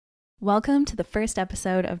Welcome to the first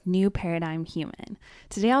episode of New Paradigm Human.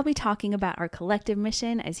 Today I'll be talking about our collective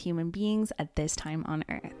mission as human beings at this time on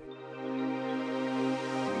Earth.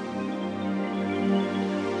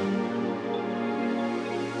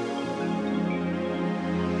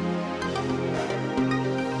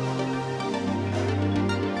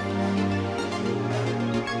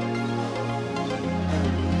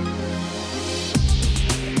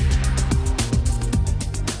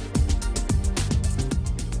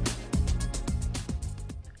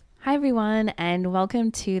 Hi everyone, and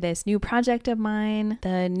welcome to this new project of mine,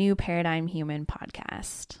 the New Paradigm Human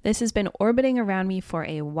podcast. This has been orbiting around me for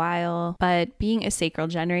a while, but being a sacral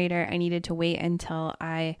generator, I needed to wait until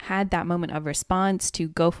I had that moment of response to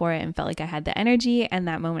go for it and felt like I had the energy, and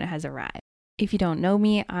that moment has arrived. If you don't know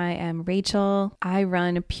me, I am Rachel. I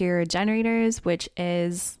run Pure Generators, which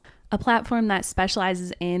is a platform that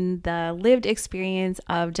specializes in the lived experience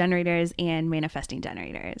of generators and manifesting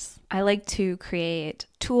generators. I like to create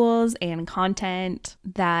tools and content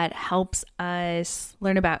that helps us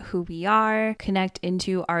learn about who we are, connect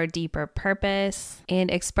into our deeper purpose, and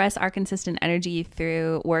express our consistent energy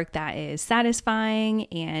through work that is satisfying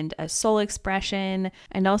and a soul expression,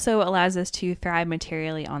 and also allows us to thrive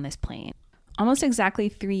materially on this plane. Almost exactly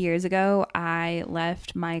 3 years ago, I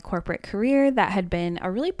left my corporate career that had been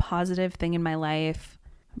a really positive thing in my life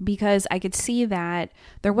because I could see that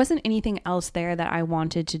there wasn't anything else there that I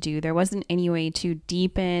wanted to do. There wasn't any way to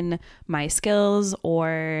deepen my skills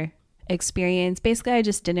or experience. Basically, I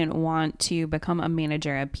just didn't want to become a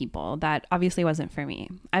manager of people. That obviously wasn't for me.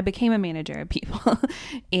 I became a manager of people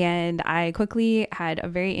and I quickly had a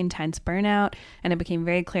very intense burnout, and it became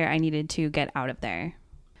very clear I needed to get out of there.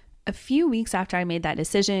 A few weeks after I made that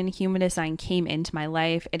decision, human design came into my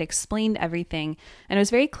life. It explained everything, and it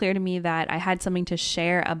was very clear to me that I had something to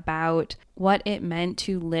share about what it meant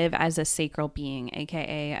to live as a sacral being,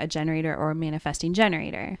 aka a generator or a manifesting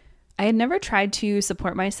generator. I had never tried to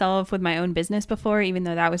support myself with my own business before, even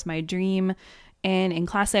though that was my dream. And in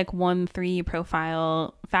classic 1-3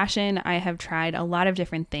 profile fashion, I have tried a lot of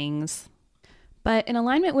different things. But in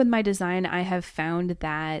alignment with my design, I have found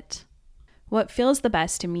that what feels the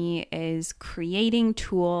best to me is creating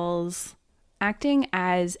tools, acting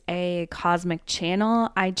as a cosmic channel.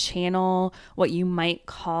 I channel what you might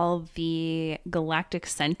call the galactic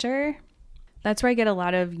center. That's where I get a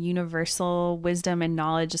lot of universal wisdom and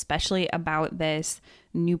knowledge, especially about this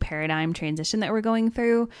new paradigm transition that we're going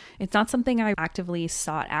through. It's not something I actively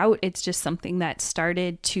sought out. It's just something that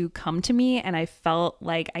started to come to me, and I felt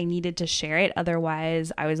like I needed to share it.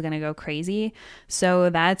 Otherwise, I was going to go crazy.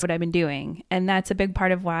 So that's what I've been doing. And that's a big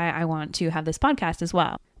part of why I want to have this podcast as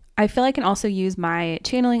well. I feel I can also use my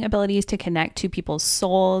channeling abilities to connect to people's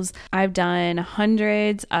souls. I've done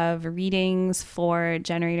hundreds of readings for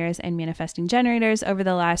generators and manifesting generators over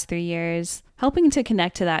the last 3 years, helping to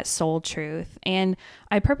connect to that soul truth. And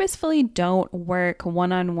I purposefully don't work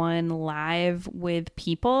one-on-one live with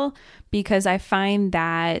people because I find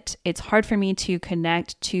that it's hard for me to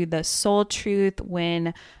connect to the soul truth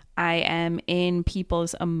when I am in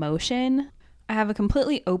people's emotion. I have a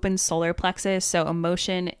completely open solar plexus, so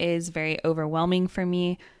emotion is very overwhelming for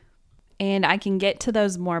me. And I can get to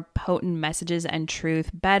those more potent messages and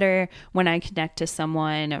truth better when I connect to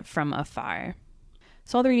someone from afar.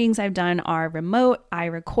 So all the readings I've done are remote. I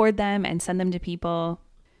record them and send them to people.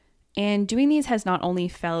 And doing these has not only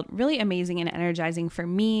felt really amazing and energizing for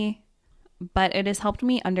me, but it has helped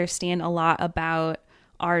me understand a lot about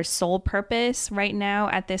our soul purpose right now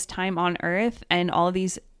at this time on Earth and all of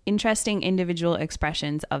these interesting individual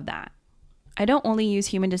expressions of that. I don't only use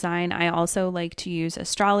human design. I also like to use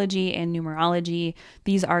astrology and numerology.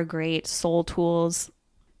 These are great soul tools.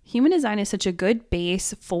 Human design is such a good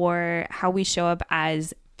base for how we show up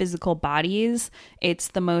as physical bodies. It's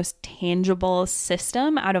the most tangible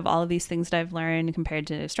system out of all of these things that I've learned compared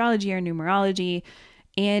to astrology or numerology.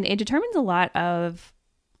 And it determines a lot of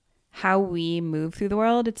how we move through the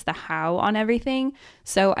world. It's the how on everything.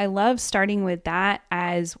 So I love starting with that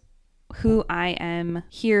as who I am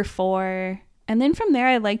here for. And then from there,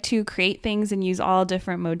 I like to create things and use all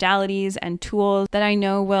different modalities and tools that I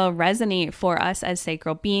know will resonate for us as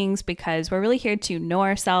sacral beings, because we're really here to know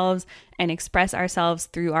ourselves and express ourselves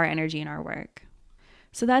through our energy and our work.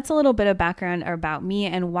 So that's a little bit of background about me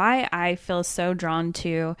and why I feel so drawn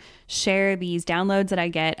to share these downloads that I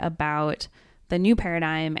get about the new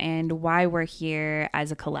paradigm and why we're here as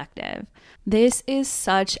a collective. This is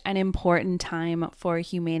such an important time for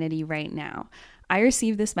humanity right now. I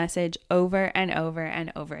received this message over and over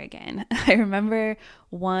and over again. I remember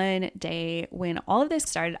one day when all of this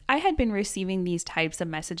started, I had been receiving these types of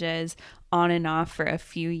messages on and off for a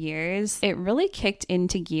few years. It really kicked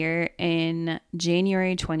into gear in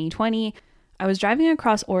January 2020. I was driving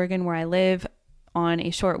across Oregon where I live on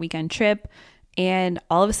a short weekend trip, and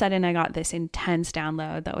all of a sudden I got this intense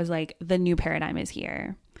download that was like, the new paradigm is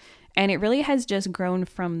here. And it really has just grown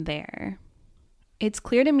from there. It's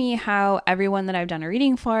clear to me how everyone that I've done a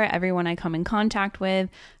reading for, everyone I come in contact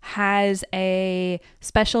with, has a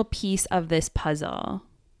special piece of this puzzle.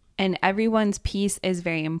 And everyone's piece is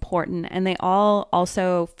very important, and they all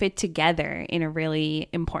also fit together in a really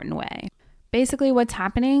important way. Basically, what's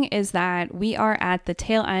happening is that we are at the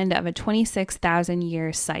tail end of a 26,000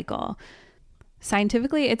 year cycle.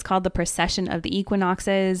 Scientifically, it's called the precession of the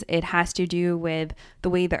equinoxes. It has to do with the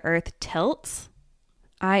way the earth tilts.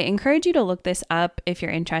 I encourage you to look this up if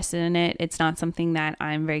you're interested in it. It's not something that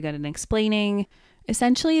I'm very good at explaining.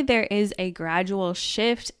 Essentially, there is a gradual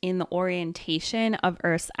shift in the orientation of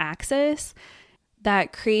Earth's axis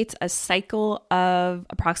that creates a cycle of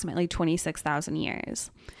approximately 26,000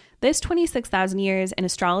 years. This 26,000 years in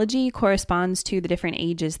astrology corresponds to the different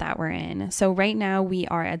ages that we're in. So right now we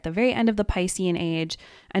are at the very end of the Piscean age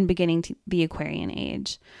and beginning to the Aquarian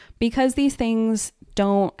age. Because these things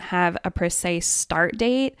don't have a precise start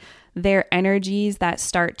date, they're energies that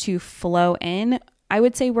start to flow in. I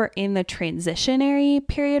would say we're in the transitionary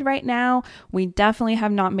period right now. We definitely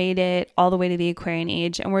have not made it all the way to the Aquarian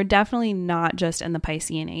age, and we're definitely not just in the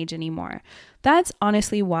Piscean age anymore. That's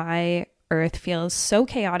honestly why Earth feels so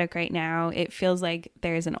chaotic right now. It feels like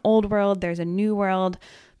there's an old world, there's a new world.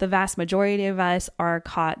 The vast majority of us are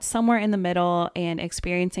caught somewhere in the middle and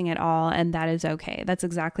experiencing it all, and that is okay. That's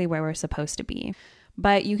exactly where we're supposed to be.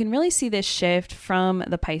 But you can really see this shift from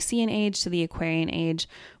the Piscean age to the Aquarian age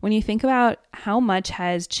when you think about how much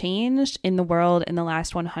has changed in the world in the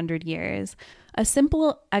last 100 years. A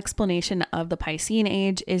simple explanation of the Piscean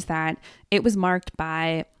age is that it was marked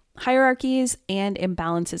by hierarchies and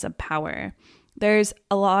imbalances of power. There's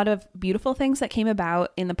a lot of beautiful things that came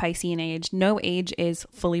about in the Piscean age. No age is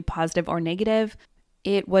fully positive or negative.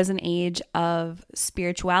 It was an age of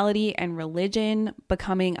spirituality and religion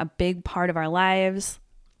becoming a big part of our lives.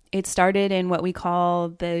 It started in what we call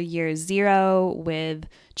the year zero with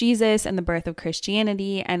Jesus and the birth of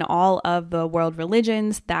Christianity and all of the world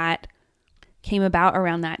religions that came about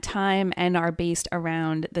around that time and are based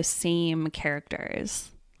around the same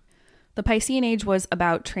characters. The Piscean age was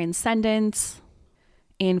about transcendence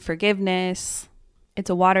and forgiveness. It's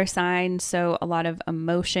a water sign, so a lot of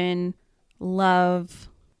emotion, love,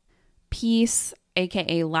 peace,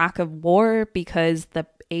 aka lack of war, because the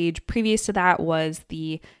age previous to that was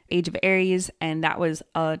the age of Aries, and that was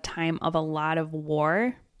a time of a lot of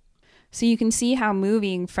war. So you can see how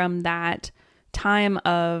moving from that time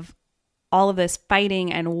of all of this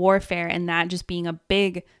fighting and warfare and that just being a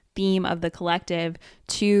big theme of the collective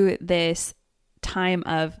to this time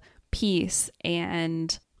of peace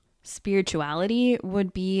and spirituality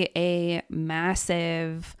would be a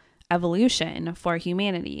massive evolution for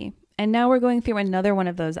humanity. And now we're going through another one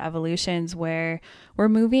of those evolutions where we're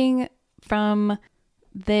moving from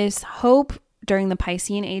this hope during the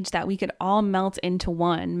Piscean age that we could all melt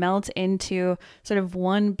into sort of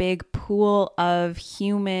one big pool of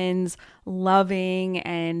humans loving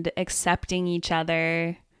and accepting each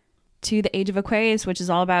other, to the age of Aquarius, which is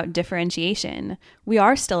all about differentiation. We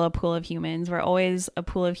are still a pool of humans. We're always a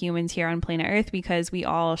pool of humans here on planet Earth because we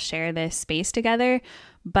all share this space together.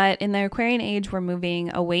 But in the Aquarian age, we're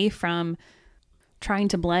moving away from trying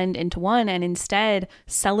to blend into one and instead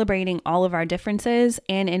celebrating all of our differences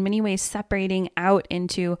and in many ways separating out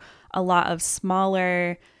into a lot of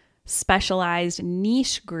smaller, specialized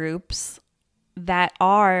niche groups that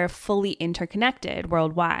are fully interconnected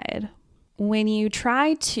worldwide. When you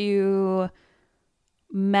try to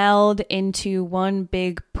meld into one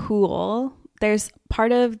big pool, there's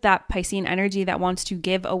part of that Piscean energy that wants to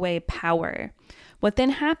give away power. What then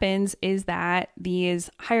happens is that these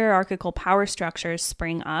hierarchical power structures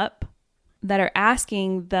spring up that are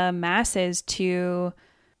asking the masses to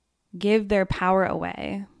give their power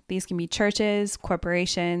away. These can be churches,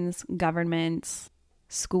 corporations, governments,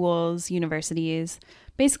 schools, universities,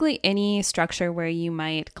 basically any structure where you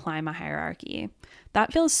might climb a hierarchy.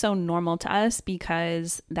 That feels so normal to us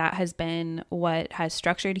because that has been what has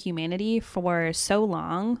structured humanity for so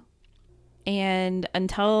long. And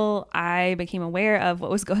until I became aware of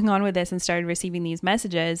what was going on with this and started receiving these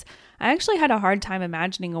messages, I actually had a hard time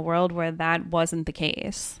imagining a world where that wasn't the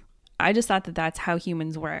case. I just thought that that's how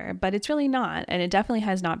humans were, but it's really not. And it definitely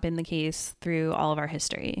has not been the case through all of our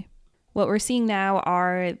history. What we're seeing now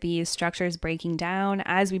are these structures breaking down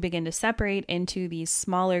as we begin to separate into these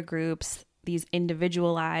smaller groups, these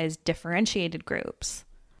individualized, differentiated groups,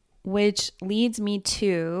 which leads me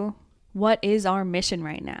to what is our mission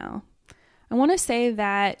right now? I want to say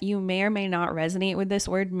that you may or may not resonate with this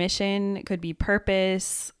word mission. It could be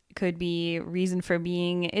purpose, it could be reason for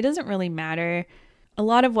being. It doesn't really matter. A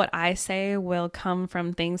lot of what I say will come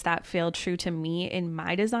from things that feel true to me in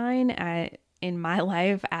my design, in my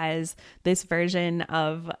life as this version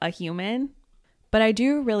of a human. But I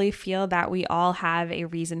do really feel that we all have a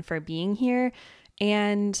reason for being here,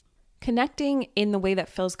 and connecting in the way that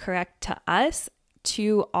feels correct to us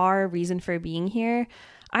to our reason for being here,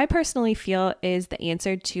 I personally feel is the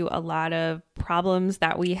answer to a lot of problems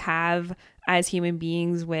that we have as human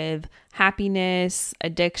beings with happiness,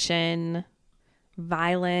 addiction,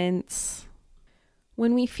 violence.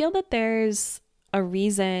 When we feel that there's a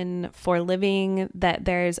reason for living, that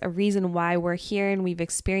there's a reason why we're here and we've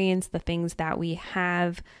experienced the things that we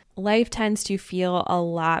have, life tends to feel a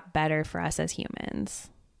lot better for us as humans.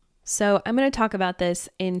 So I'm going to talk about this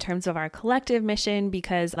in terms of our collective mission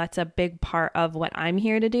because that's a big part of what I'm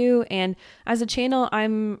here to do. And as a channel,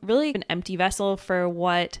 I'm really an empty vessel for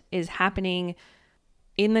what is happening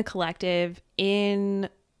in the collective, in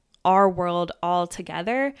our world all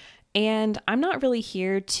together. And I'm not really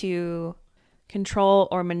here to control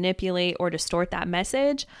or manipulate or distort that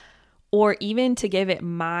message, or even to give it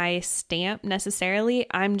my stamp necessarily.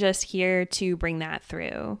 I'm just here to bring that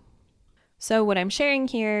through. So what I'm sharing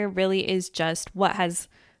here really is just what has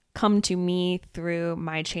come to me through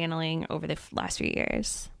my channeling over the last few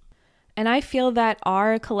years. And I feel that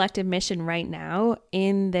our collective mission right now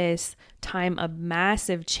in this time of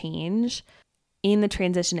massive change in the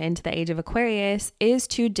transition into the age of Aquarius is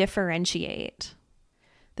to differentiate.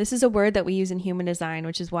 This is a word that we use in human design,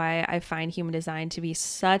 which is why I find human design to be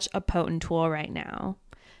such a potent tool right now.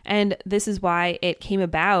 And this is why it came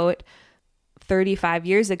about 35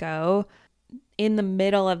 years ago in the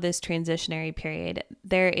middle of this transitionary period.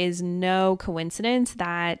 There is no coincidence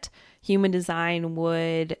that human design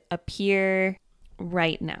would appear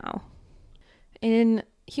right now. In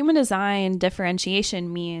human design,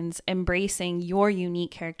 differentiation means embracing your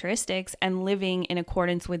unique characteristics and living in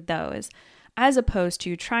accordance with those, as opposed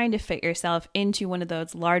to trying to fit yourself into one of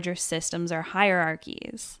those larger systems or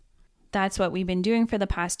hierarchies. That's what we've been doing for the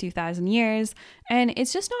past 2,000 years, and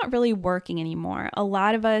it's just not really working anymore. A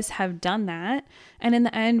lot of us have done that, and in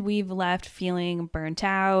the end, we've left feeling burnt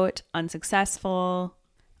out, unsuccessful,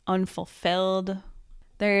 unfulfilled.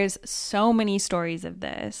 There's so many stories of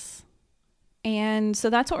this. And so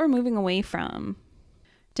that's what we're moving away from.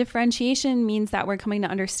 Differentiation means that we're coming to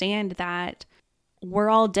understand that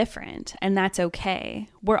we're all different, and that's okay.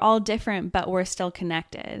 We're all different, but we're still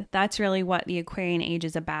connected. That's really what the Aquarian age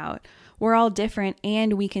is about. We're all different,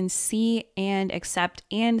 and we can see and accept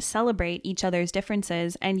and celebrate each other's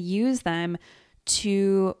differences and use them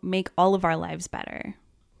to make all of our lives better.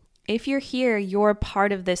 If you're here, you're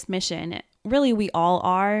part of this mission. Really, we all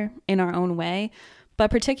are in our own way,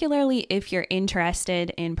 but particularly if you're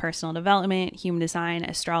interested in personal development, human design,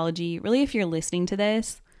 astrology, really if you're listening to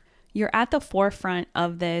this, you're at the forefront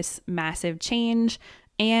of this massive change,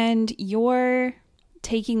 and you're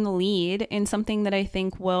taking the lead in something that I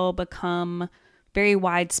think will become very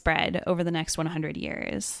widespread over the next 100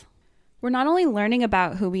 years. We're not only learning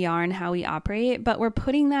about who we are and how we operate, but we're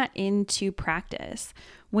putting that into practice.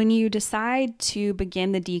 When you decide to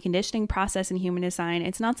begin the deconditioning process in human design,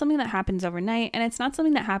 it's not something that happens overnight, and it's not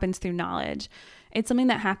something that happens through knowledge. It's something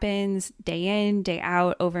that happens day in, day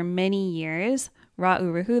out over many years. Ra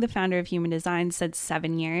Uru Hu, the founder of human design, said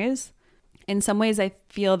 7 years. In some ways, I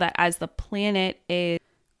feel that as the planet is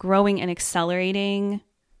growing and accelerating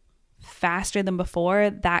faster than before,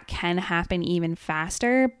 that can happen even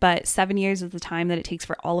faster. But 7 years is the time that it takes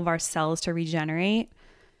for all of our cells to regenerate.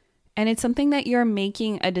 And it's something that you're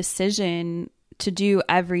making a decision to do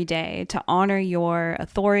every day, to honor your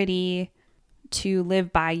authority, to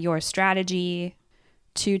live by your strategy,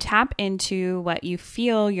 to tap into what you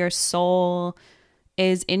feel your soul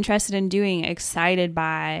is interested in doing, excited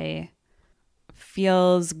by,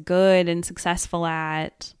 feels good and successful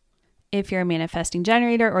at. If you're a manifesting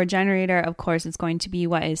generator or generator, of course, it's going to be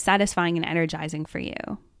what is satisfying and energizing for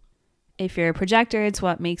you. If you're a projector, it's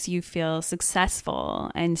what makes you feel successful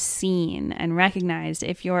and seen and recognized.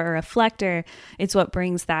 If you're a reflector, it's what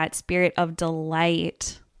brings that spirit of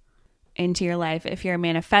delight into your life. If you're a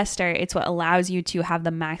manifester, it's what allows you to have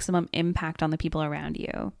the maximum impact on the people around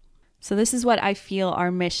you. So this is what I feel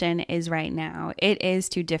our mission is right now. It is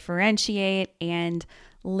to differentiate and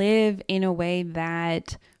live in a way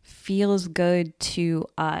that feels good to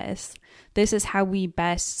us. This is how we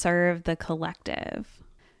best serve the collective.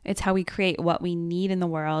 It's how we create what we need in the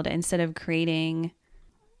world instead of creating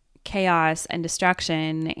chaos and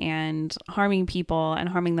destruction and harming people and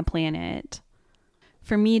harming the planet.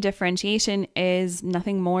 For me, differentiation is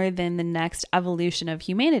nothing more than the next evolution of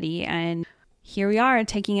humanity. And here we are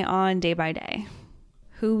taking it on day by day.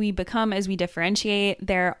 Who we become as we differentiate,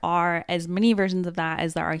 there are as many versions of that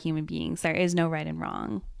as there are human beings. There is no right and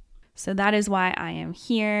wrong. So that is why I am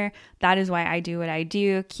here. That is why I do what I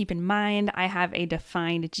do. Keep in mind, I have a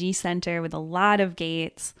defined G center with a lot of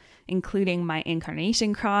gates, including my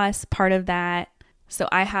incarnation cross, part of that. So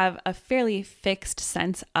I have a fairly fixed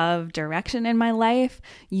sense of direction in my life.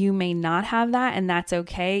 You may not have that, and that's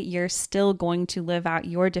okay. You're still going to live out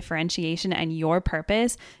your differentiation and your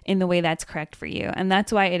purpose in the way that's correct for you. And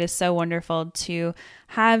that's why it is so wonderful to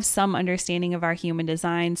have some understanding of our human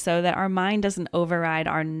design so that our mind doesn't override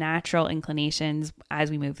our natural inclinations as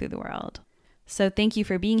we move through the world. So thank you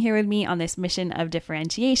for being here with me on this mission of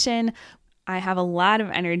differentiation. I have a lot of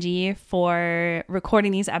energy for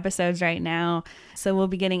recording these episodes right now. So we'll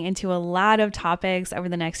be getting into a lot of topics over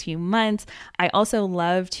the next few months. I also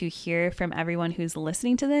love to hear from everyone who's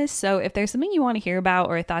listening to this. So if there's something you want to hear about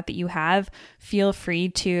or a thought that you have, feel free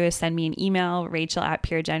to send me an email,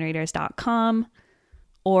 rachel@puregenerators.com,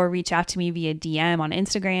 or reach out to me via DM on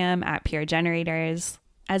Instagram @puregenerators.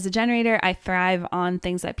 As a generator, I thrive on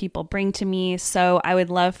things that people bring to me, so I would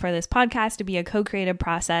love for this podcast to be a co-creative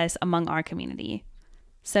process among our community.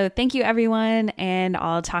 So thank you, everyone, and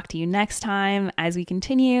I'll talk to you next time as we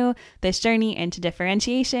continue this journey into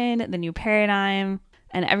differentiation, the new paradigm,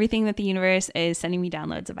 and everything that the universe is sending me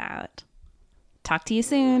downloads about. Talk to you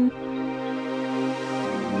soon.